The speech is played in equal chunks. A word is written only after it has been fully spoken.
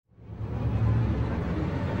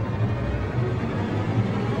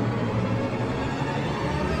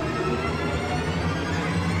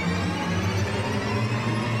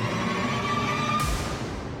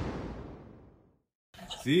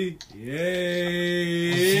See?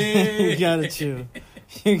 Yay! You gotta chill.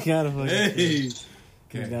 You gotta fucking chill.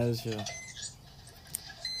 Okay. You gotta chill.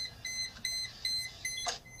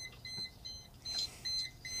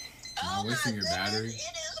 Am I wasting your battery? It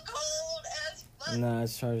is cold as fuck. Nah,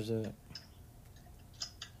 it's charged up.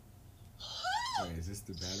 Wait, is this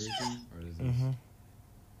the battery thing? Or is this... Mm-hmm.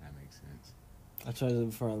 That makes sense. I charged it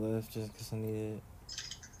before I left just because I needed it.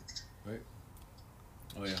 Wait.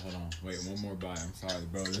 Oh, yeah, hold on. Wait, one more bite. I'm sorry,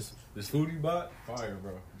 bro. This food you bought? Fire,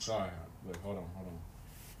 bro. I'm sorry. Look, hold on.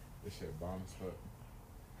 This shit bomb as fuck.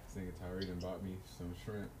 This nigga Tyree done bought me some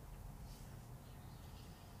shrimp.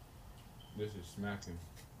 This is smacking.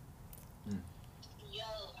 Yo,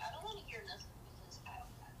 I don't want to hear nothing because I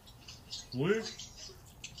don't have it.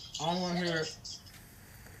 What? I don't want to hear it.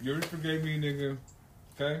 You already forgave me, nigga.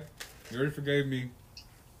 Okay? You already forgave me.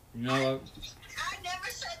 You know what? I never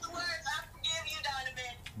said the words, I forgive you,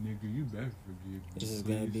 Donovan. Nigga, you better forgive me. This is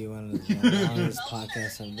gonna be one of the longest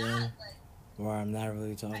podcasts I've done where I'm not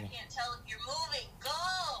really I talking. can't tell if you're moving. Go!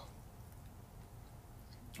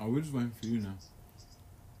 Oh, we're just waiting for you now.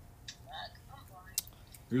 Fuck, I'm boring.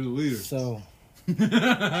 You're the leader. So, shut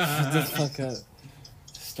the fuck up.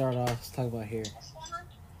 Start off, let's talk about hair.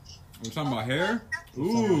 We're talking about hair?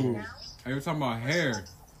 Ooh. Hey, we're talking about hair.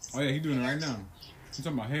 Oh, yeah, he doing it right now. We're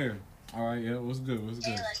talking about hair. All right, yeah, what's good? What's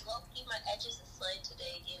Hey, good? like, low-key, my edges are slayed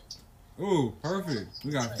today again. Ooh, perfect.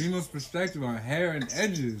 We got female's perspective on hair and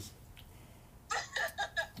edges.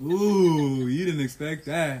 Ooh, you didn't expect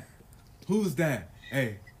that. Who's that?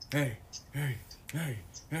 Hey.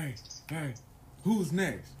 Who's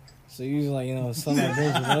next? So you like, you know, some of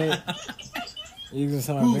brings you right? You can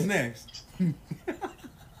some Who's next?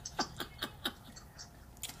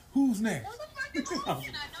 Who's next? What the fuck you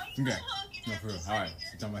honking? I know you Okay. honking No, at for real. me. All right.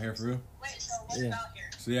 You talking about hair for real? Wait, so what Yeah. about here?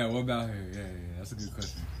 So, yeah, what about hair? Yeah. That's a good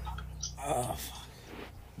question. Oh, fuck.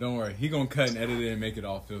 Don't worry. He gonna cut and edit it and make it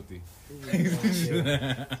all filthy.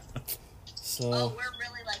 So, Oh, we're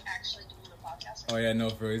really, like, actually doing the podcast. Oh yeah, no,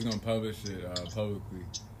 for real. He's gonna publish it publicly.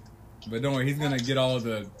 But don't worry, he's gonna get all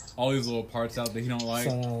these little parts out that he don't like.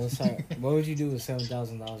 so no, let's talk. What would you do with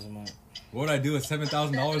 $7,000 a month? What would I do with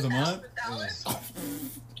 $7,000 a month?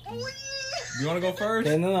 You wanna go first?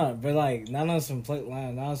 Yeah, no, but like not on some plate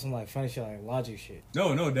line, not on some like funny shit, like logic shit. No,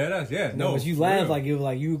 deadass, yeah, no. But you for laugh real. like you were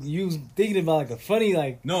like you was thinking about like a funny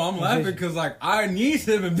like. No, I'm laughing because like I need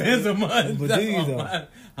 $7 a month. But That's do you why I'm though? laughing.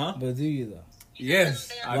 Huh? But do you though?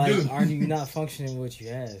 Yes, I Like, do. aren't you not functioning with what you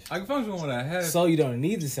have? I can function with what I have. So you don't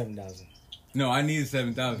need the 7,000. No, I need But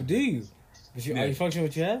 7,000. do you? But you Yeah. are you functioning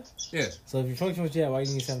with what you have? Yes, So if you function with what you have, why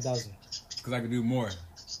you need 7,000? because I can do more.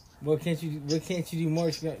 What can't you do more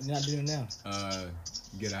that you're not doing now?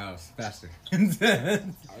 Get a house faster.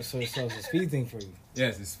 So it's a speed thing for you.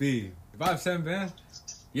 Yes, it's speed. If I have 7 bands,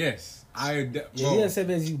 yes, Yeah, you got 7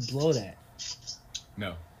 bands, you blow that.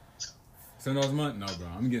 No. $7 a month? No, bro.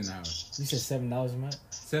 I'm getting a house. You said $7 a month?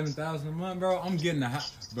 7,000 a month, bro. I'm getting a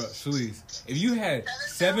house, bro. Shalyce, if you had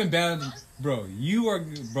 7 bands, bro, you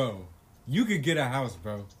could get a house,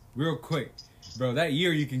 bro, real quick, bro. That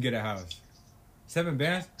year you can get a house. 7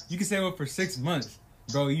 bands, you can save up for 6 months,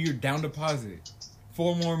 bro. You're down deposit,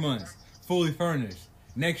 4 more months, fully furnished.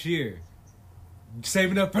 Next year,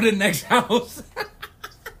 saving up for the next house.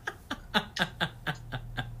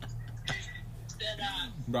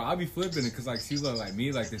 Bro, I'll be flipping it because, like, see, look, like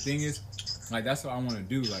me, like, the thing is, like, that's what I want to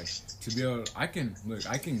do, like, to be able, I can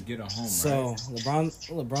get a home, So right?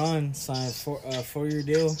 LeBron signed a 4-year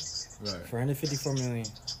deal Right. for $154 million.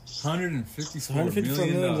 $154 So $154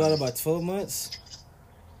 million million. divided by 12 months.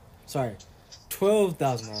 Sorry,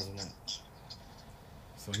 $12,000 a month.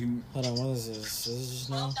 So he, Hold on, what is this? Is this just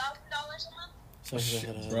now? $12,000 a month? Sorry,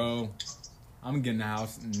 shit, bro, I'm getting a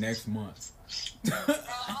house next month. Bro, all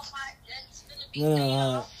my debt's gonna be No, paid hold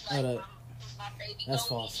off. up, hold Like, up. my baby That's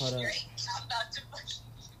gonna false, be hold up. straight. I'm about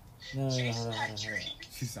to No, chase hold on. that dream.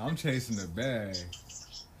 She said, I'm chasing the bag.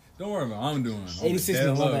 Don't worry about what I'm doing. 86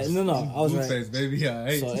 million, my bad. No, I was right. Blueface, baby, yeah.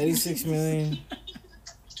 Hey. So 86 million.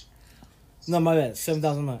 No, my bad.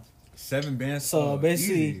 7,000 a month. 7 bands. So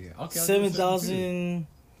basically, easy. Okay, I'll do 7,000.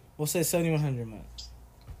 We'll say 7,100 a month.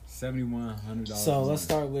 $7,100. So a let's month.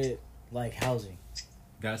 start with like housing.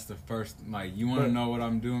 That's the first. Like, you want to But- know what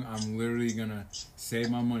I'm doing? I'm literally gonna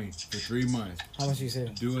save my money for 3 months. How much are you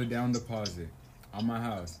saving? Do a down deposit on my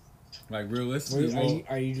house. Like, Where, realistically,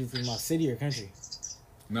 are you doing my city or country?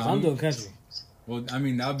 no, I'm doing country. Well, I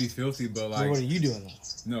mean, that would be filthy, but But like, what are you doing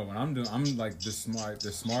though? no, what I'm like the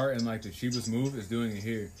smart and like the cheapest move is doing it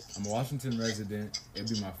here. I'm a Washington resident. It'd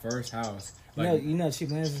be my first house. Like, You know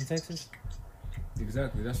cheap lands in Texas?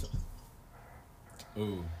 exactly. That's.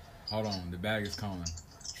 Ooh, hold on. The bag is calling.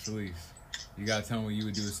 Shalyce, You gotta tell me what you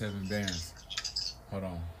would do with 7 bands. Hold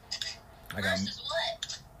on. I got. Versus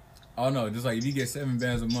what? Oh no, just like if you get 7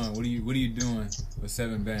 bands a month, what are you doing with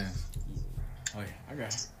 7 bands? Oh yeah, I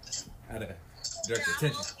gotta direct I'm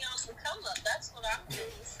attention. working on some come up. That's what I'm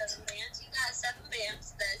doing with 7 bands. You got 7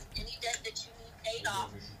 bands. That's any debt that you need paid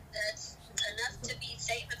off. That's enough to be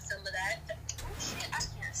saving some of that. Oh shit, I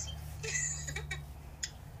can't see.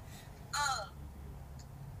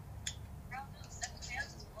 Bro, no, 7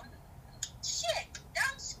 bands is more than enough. Shit,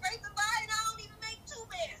 I'm scraping by and I don't even make 2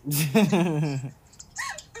 bands.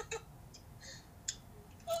 Put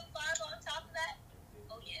 5 on top of that.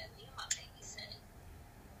 Oh yeah, me and my baby said.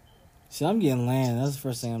 See, I'm getting land. That's the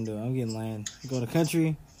first thing I'm doing. I'm getting land. Go to the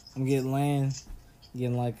country. I'm getting land.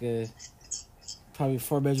 Getting like a probably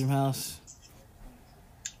 4-bedroom house.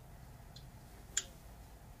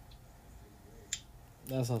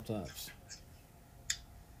 That's off tops.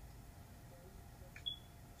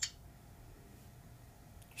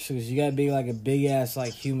 So you gotta be like a big ass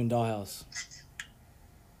like human dollhouse.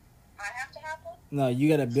 I have to have one? No, you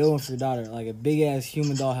gotta build one for your daughter, like a big ass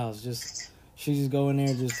human dollhouse. She just go in there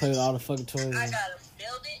and just play with all the fucking toys. I gotta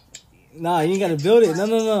build it. Nah, you ain't gotta build it. No.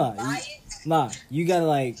 Buy it. Nah, you gotta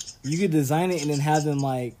like you could design it and then have them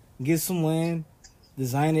like get some land,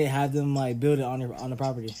 design it, have them like build it on the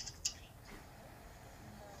property.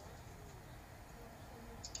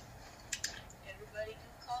 Everybody do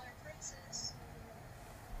call her princess.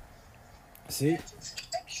 See, That's just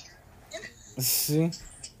extra. see,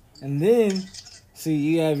 and then see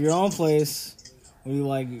you have your own place where you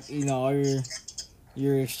like all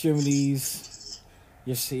your extremities,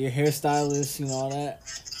 your hairstylist, all that.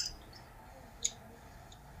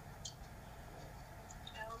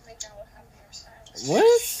 I don't think I would have hairstylist.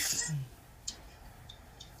 What?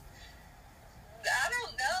 I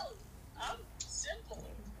don't know. I'm simple.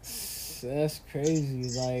 That's crazy.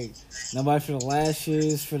 Like nobody for the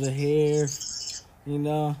lashes, for the hair,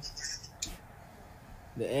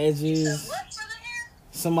 the edges. What for the hair?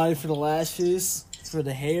 Somebody for the lashes, for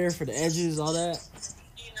the hair, for the edges, all that.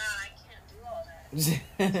 I can't do all that.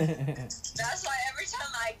 That's That's why every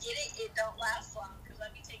time I get it, it don't last long because I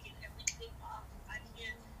be taking everything off. I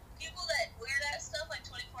can't. People that wear that stuff like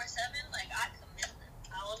 24/7, like I commend them.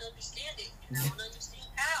 I don't understand it, and I don't understand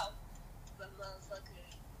how. But motherfucker,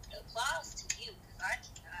 applause to you because I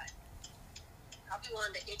cannot. I'll be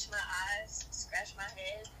wanting to itch my eyes, scratch my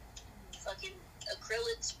head. Fucking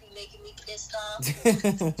acrylics be making me pissed off.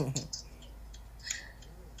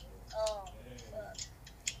 Oh, fuck.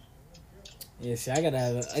 Yeah, see, I gotta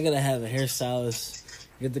have a hairstylist.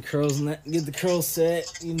 Get the curls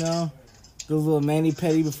set, do a little mani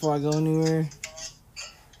pedi before I go anywhere.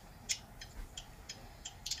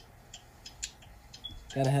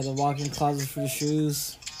 Gotta have the walk-in closet for the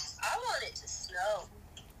shoes. I want it to snow.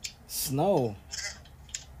 Snow,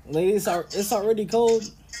 ladies, it's already cold.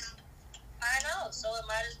 I know, so it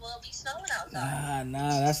might as well be snowing outside.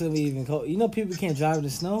 Nah, that's gonna be even cold. People can't drive in the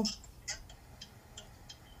snow.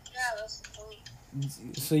 Yeah, that's the point.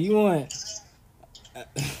 So you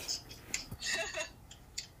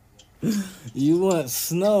want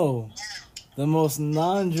snow, the most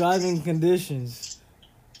non-driving conditions,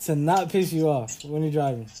 to not piss you off when you're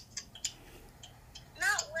driving.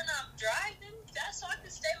 Not when I'm driving. That's so I can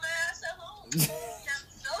stay my ass at home. Have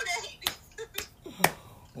snow day.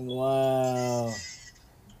 Wow,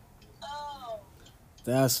 Oh,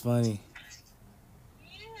 that's funny.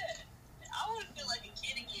 yeah. I want to feel like a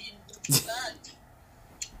kid again. Fuck.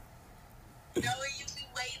 When you be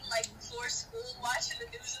waiting like before school, watching the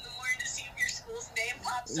news in the morning to see if your school's name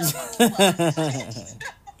pops up.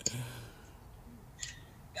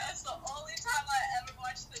 That's the only time I ever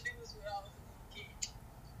watched the news when I was a little kid.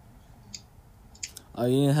 Oh,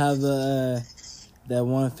 you didn't have that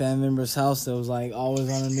one family member's house that was like always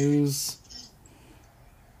on the news.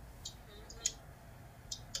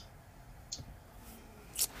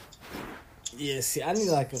 Yeah, see, I need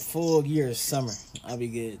like a full year of summer. I'll be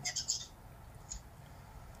good.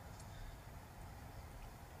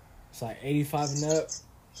 It's like 85 and up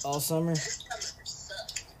all summer. Summer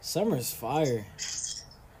sucks. Summer's fire.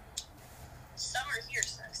 Summer here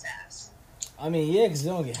sucks ass. I mean, yeah, because it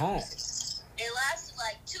don't get hot. It lasted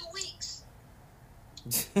like 2 weeks.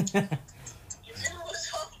 And then it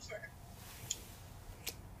was over.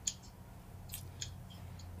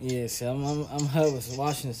 Yeah, see, I'm hot with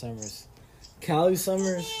Washington summers. Cali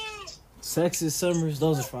summers, Texas summers,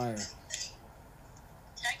 those are fire.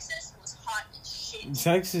 Texas was hot as shit.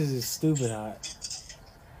 Texas is stupid hot.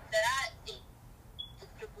 That is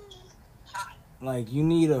hot. Like, you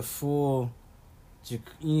need a full, you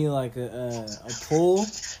need like a pool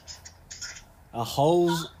a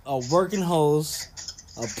hose, a working hose,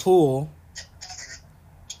 a pool,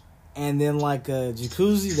 and then like a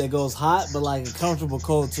jacuzzi that goes hot, but like a comfortable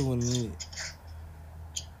cold too when you need it.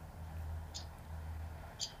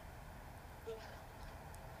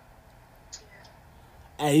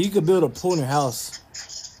 Hey, you could build a pool in your house.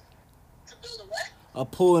 To build a what? A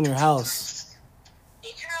pool in your house.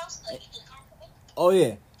 In your house? Like, is it comfortable? Oh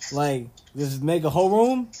yeah, like just make a whole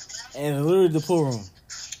room, and literally the pool room.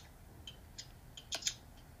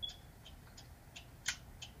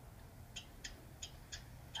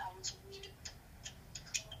 That was weird.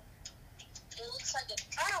 It looks like a.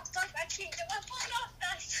 Oh, fuck, I can't get my foot off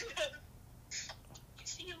that. You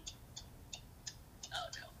see him? Oh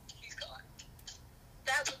no, he's gone.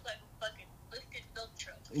 That looked like a fucking lifted milk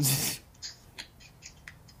truck.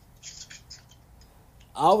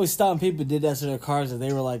 I always thought when people did that to their cars that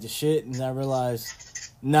they were like the shit, and I realized,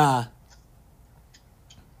 nah.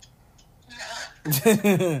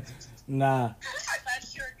 Nah. I thought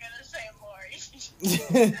you were gonna say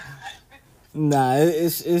Lori. Nah,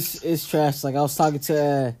 it's trash. Like I was talking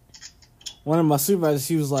to one of my supervisors,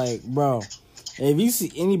 he was like, "Bro, if you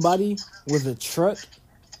see anybody with a truck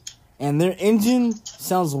and their engine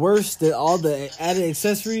sounds worse than all the added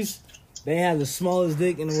accessories, they have the smallest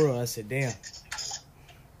dick in the world." I said, "Damn."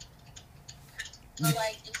 But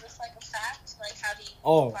like, is this like a fact? Like, how do you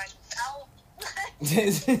find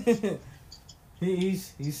out?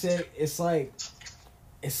 he said it's like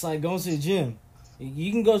going to the gym.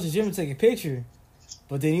 You can go to the gym and take a picture,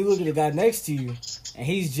 but then you look at the guy next to you and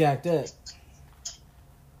he's jacked up.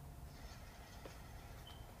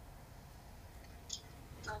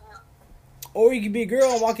 Or you could be a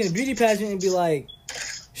girl and walk in a beauty pageant and be like,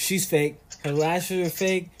 she's fake. Her lashes are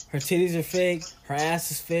fake. Her titties are fake. Her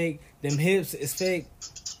ass is fake. Them hips is fake.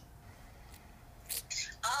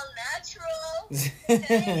 All natural.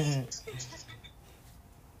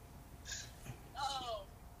 Oh,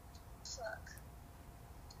 fuck.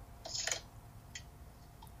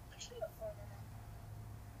 I should have ordered it.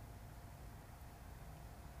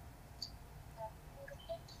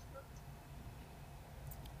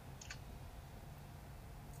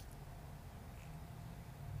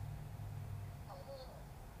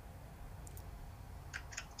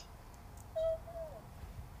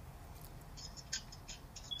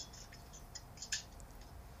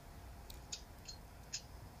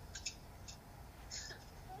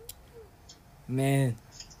 Man,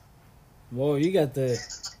 whoa, you got the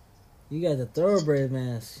thoroughbred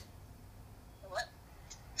mask. What?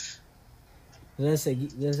 That's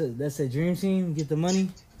a dream team. Get the money,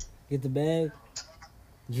 get the bag.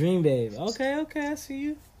 Dream babe. Okay, I see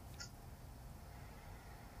you.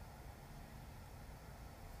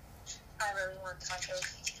 I really want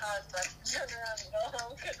tacos. I was about to turn around and go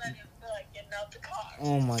home because I didn't feel like getting out the car.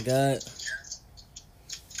 Oh my god.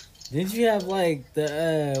 Didn't you have like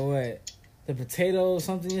the potato or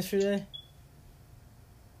something yesterday? It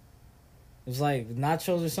was like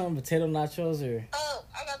nachos or something, potato nachos or. Oh,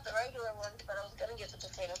 I got the regular ones, but I was gonna get the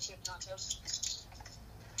potato chip nachos.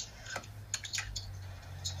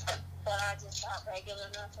 But I just got regular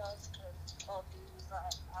nachos because both of these I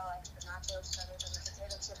like the nachos better than the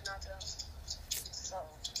potato chip nachos. So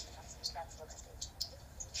that's what I did.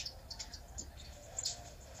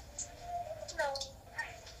 No.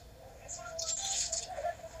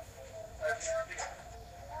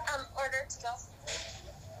 Order to go.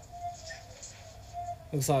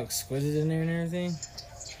 Looks like exquisite in there and everything.